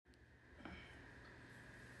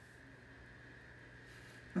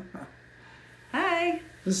Hi.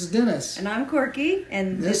 This is Dennis. And I'm Corky,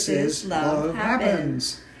 and this is Love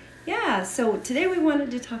Happens. Yeah, so today we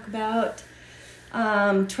wanted to talk about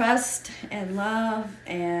trust and love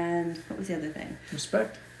and what was the other thing?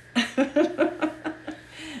 Respect.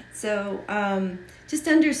 So just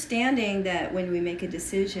understanding that when we make a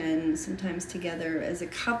decision, sometimes together as a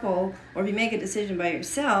couple, or if you make a decision by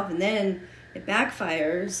yourself and then it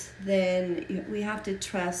backfires, then we have to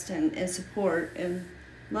trust and support and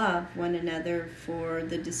love one another for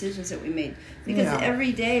the decisions that we made. Because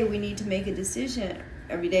every day we need to make a decision.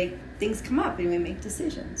 Every day things come up and we make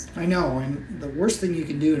decisions. I know, and the worst thing you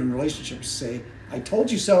can do in a relationship is say, I told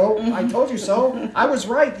you so, I told you so, I was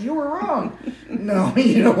right, you were wrong. No,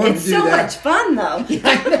 you don't want to do that. It's so much fun, though. Yeah,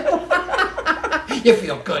 I know. You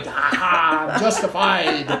feel good, ha-ha,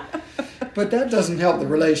 justified. But that doesn't help the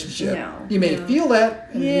relationship. No, you may feel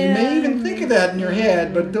that, and you may even think of that in your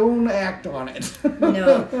head, but don't act on it.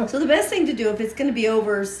 No. So the best thing to do, if it's going to be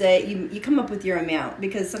over, say, you come up with your amount.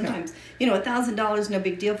 Because sometimes, $1,000 is no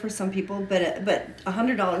big deal for some people, but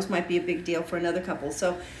 $100 might be a big deal for another couple.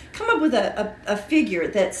 So come up with a figure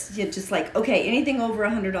that's just like, okay, anything over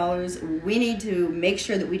 $100, we need to make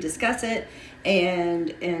sure that we discuss it,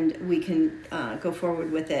 and we can go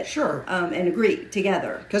forward with it. Sure. And agree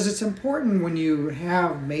together. Because it's important when you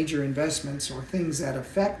have major investments or things that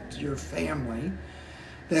affect your family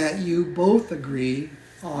that you both agree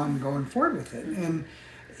on going forward with it. And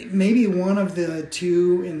maybe one of the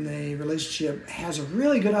two in the relationship has a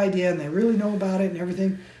really good idea and they really know about it and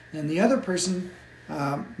everything, and the other person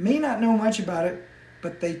may not know much about it,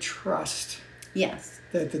 but they trust. Yes.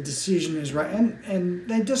 That the decision is right. And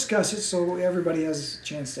they discuss it so everybody has a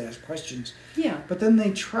chance to ask questions. Yeah. But then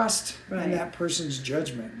they trust in that person's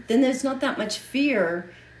judgment. Then there's not that much fear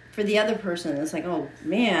for the other person. It's like, oh,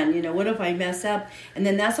 man, what if I mess up? And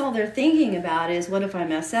then that's all they're thinking about is, what if I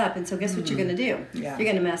mess up? And so guess what you're going to do? Yeah. You're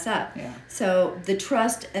going to mess up. Yeah. So the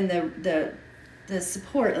trust and the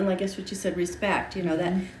support, and I guess what you said, respect,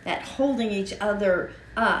 that holding each other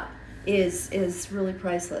up is really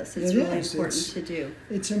priceless. It's really important to do.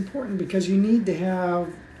 It's important because you need to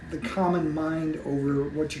have the common mind over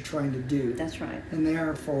what you're trying to do. That's right. And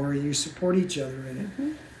therefore, you support each other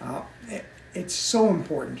in it. It's so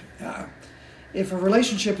important. If a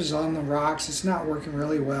relationship is on the rocks, it's not working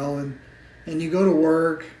really well, and you go to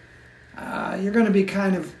work, you're going to be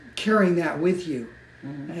kind of carrying that with you.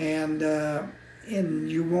 Mm-hmm.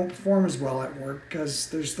 And you won't perform as well at work because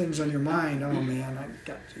there's things on your mind. Oh man, I've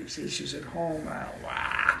got these issues at home.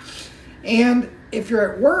 And if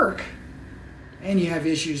you're at work and you have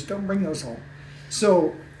issues, don't bring those home.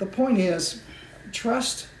 So the point is,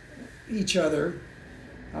 trust each other,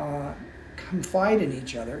 confide in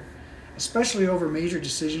each other, especially over major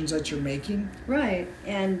decisions that you're making. Right.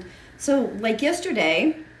 And so like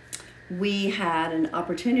yesterday, we had an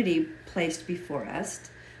opportunity placed before us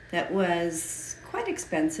that was quite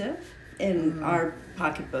expensive in our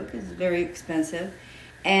pocketbook. It's very expensive,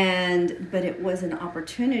 but it was an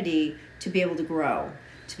opportunity to be able to grow,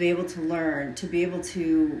 to be able to learn, to be able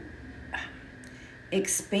to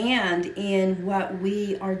expand in what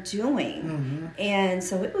we are doing. Mm-hmm. And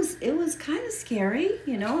so it was kind of scary,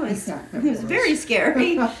 it was very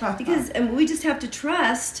scary because we just have to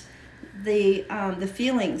trust the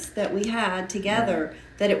feelings that we had together,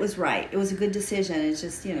 that it was right. It was a good decision. It's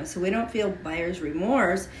just, so we don't feel buyer's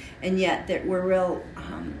remorse, and yet that we're real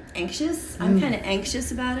anxious. I'm kind of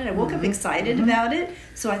anxious about it. I woke up excited about it,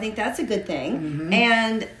 so I think that's a good thing.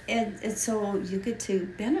 And so you get to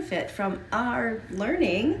benefit from our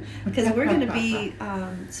learning, because we're going to be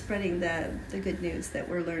spreading the good news that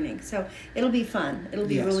we're learning. So it'll be fun. It'll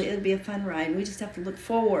be it'll be a fun ride. And we just have to look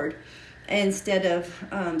forward instead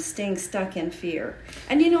of staying stuck in fear.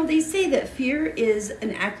 And they say that fear is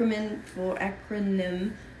an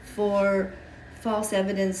acronym for false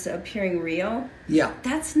evidence appearing real. Yeah.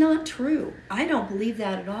 That's not true. I don't believe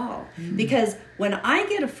that at all. Mm-hmm. Because when I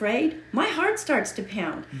get afraid, my heart starts to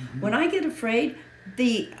pound. Mm-hmm. When I get afraid,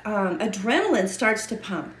 the adrenaline starts to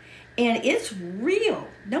pump. And it's real.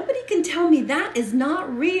 Nobody can tell me that is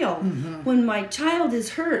not real. Mm-hmm. When my child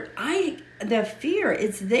is hurt, the fear,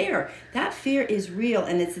 it's there. That fear is real,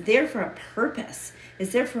 and it's there for a purpose.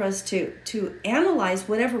 It's there for us to analyze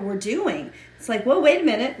whatever we're doing. It's like, well, wait a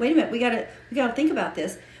minute. We gotta think about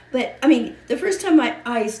this. But I mean, the first time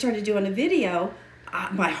I started doing a video,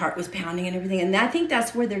 my heart was pounding and everything, and I think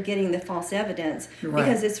that's where they're getting the false evidence. Right.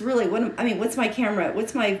 Because it's really, what's my camera?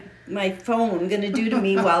 What's my phone going to do to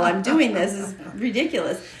me while I'm doing this? Is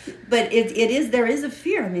ridiculous. But there is a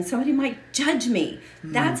fear. I mean, somebody might judge me.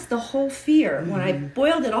 That's the whole fear. When I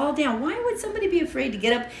boiled it all down, why would somebody be afraid to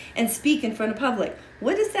get up and speak in front of public?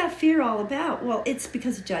 What is that fear all about? Well, it's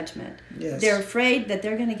because of judgment. Yes. They're afraid that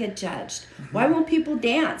they're going to get judged. Why won't people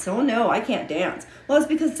dance? Oh, no, I can't dance. Well, it's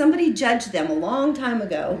because somebody judged them a long time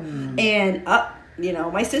ago. And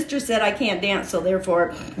my sister said I can't dance, so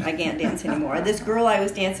therefore I can't dance anymore. This girl I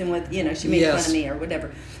was dancing with, she made fun of me or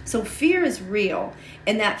whatever. So fear is real.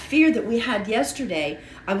 And that fear that we had yesterday,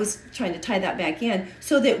 I was trying to tie that back in,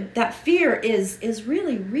 so that fear is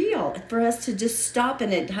really real for us to just stop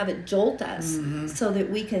and have it jolt us so that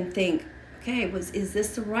we can think, okay, is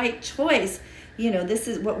this the right choice? This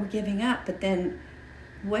is what we're giving up, but then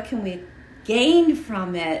what can we gain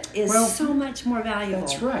from it is so much more valuable.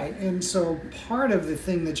 That's right. And so part of the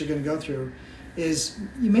thing that you're going to go through is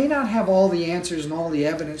you may not have all the answers and all the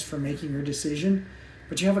evidence for making your decision,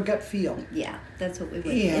 but you have a gut feel. Yeah, that's what we would.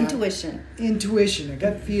 Intuition, a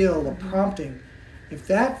gut feel, a prompting. If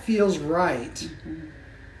that feels right,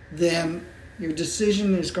 then your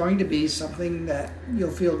decision is going to be something that you'll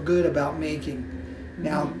feel good about making.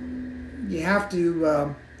 Now, you have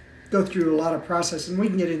to go through a lot of process, and we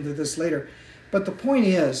can get into this later. But the point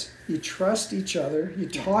is, you trust each other, you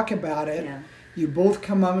talk about it, you both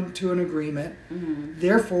come up to an agreement,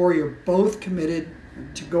 therefore you're both committed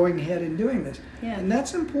to going ahead and doing this. Yeah. And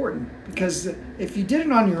that's important, because if you did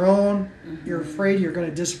it on your own, you're afraid you're going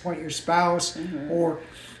to disappoint your spouse, or,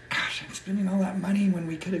 gosh, I'm spending all that money when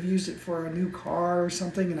we could have used it for a new car or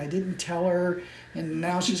something, and I didn't tell her, and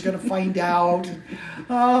now she's going to find out.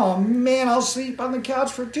 Oh, man, I'll sleep on the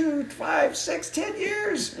couch for 2, 5, 6, 10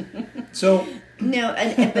 years. So no,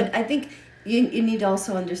 but I think you need to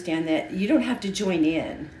also understand that you don't have to join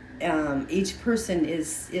in. Each person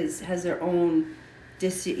has their own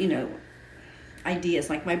ideas.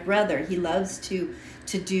 Like my brother, he loves to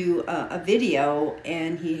do a video,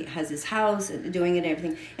 and he has his house and doing it and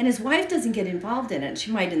everything, and his wife doesn't get involved in it.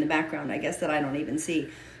 She might in the background, I guess, that I don't even see,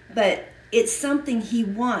 but it's something he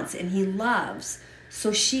wants and he loves,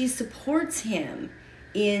 so she supports him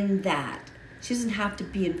in that. She doesn't have to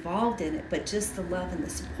be involved in it, but just the love and the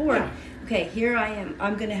support. Yeah. Okay, here I am.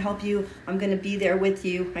 I'm going to help you. I'm going to be there with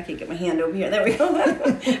you. I can't get my hand over here. There we go.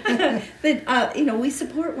 But, we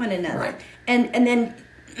support one another. Right. And then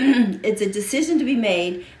it's a decision to be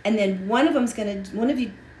made, and then one of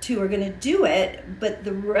you two are going to do it, but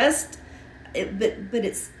the rest, it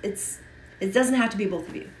doesn't have to be both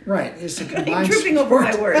of you. Right. It's a combined I'm tripping over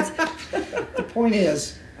my words. The point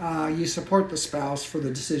is, you support the spouse for the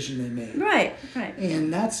decision they made. Right.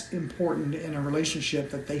 And that's important in a relationship,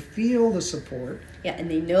 that they feel the support. Yeah, and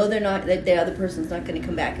they know that the other person's not going to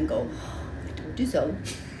come back and go, oh, I told you so.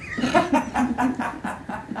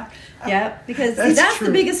 Yeah, because that's the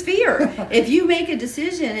biggest fear. If you make a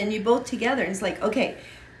decision and you both together, and it's like, okay,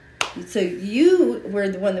 so you were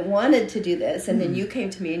the one that wanted to do this, and then you came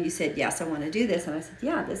to me and you said, yes, I want to do this. And I said,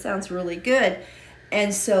 yeah, this sounds really good.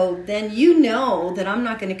 And so then you know that I'm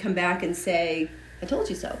not going to come back and say, I told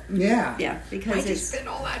you so. Yeah. Yeah, because I spent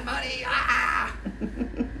all that money.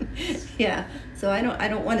 Yeah. So I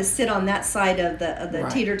don't want to sit on that side of the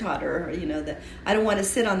right. teeter-totter, I don't want to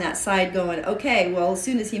sit on that side going, okay, well, as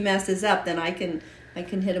soon as he messes up, then I can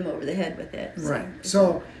hit him over the head with it. Right.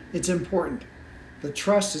 So it's important. The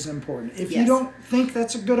trust is important. If you Yes. don't think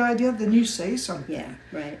that's a good idea, then you say something. Yeah,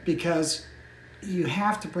 right. Because you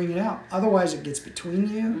have to bring it out. Otherwise, it gets between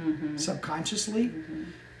you subconsciously,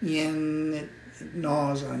 and it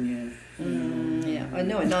gnaws on you. Yeah, I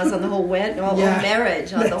know it gnaws on the whole whole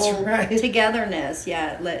marriage, on the whole togetherness.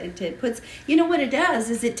 Yeah, it puts. You know what it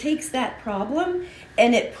does is it takes that problem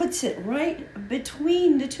and it puts it right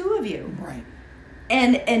between the two of you. Right.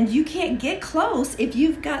 And you can't get close if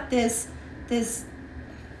you've got this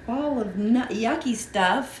ball of yucky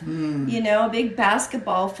stuff, a big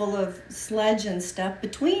basketball full of sludge and stuff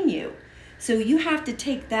between you. So you have to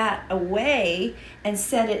take that away and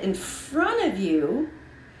set it in front of you,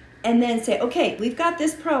 and then say, okay, we've got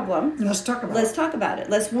this problem. Let's talk about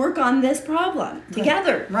it. Let's work on this problem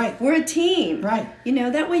together. Right. We're a team. Right.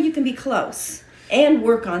 That way you can be close and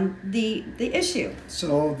work on the issue.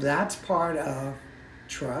 So that's part of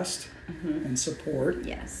trust and support.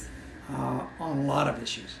 Yes. On a lot of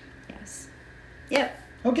issues. Yes. Yep.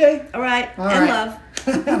 Okay. All right. All and right. love.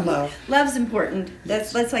 And love. Love's important.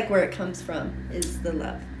 Yes. That's like where it comes from, is the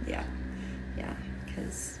love. Yeah. Yeah.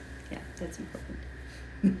 Because, that's important.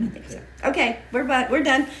 I think so. Okay. We're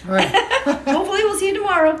done. All right. Hopefully we'll see you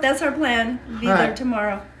tomorrow. That's our plan. Be All right. there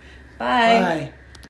tomorrow. Bye. Bye.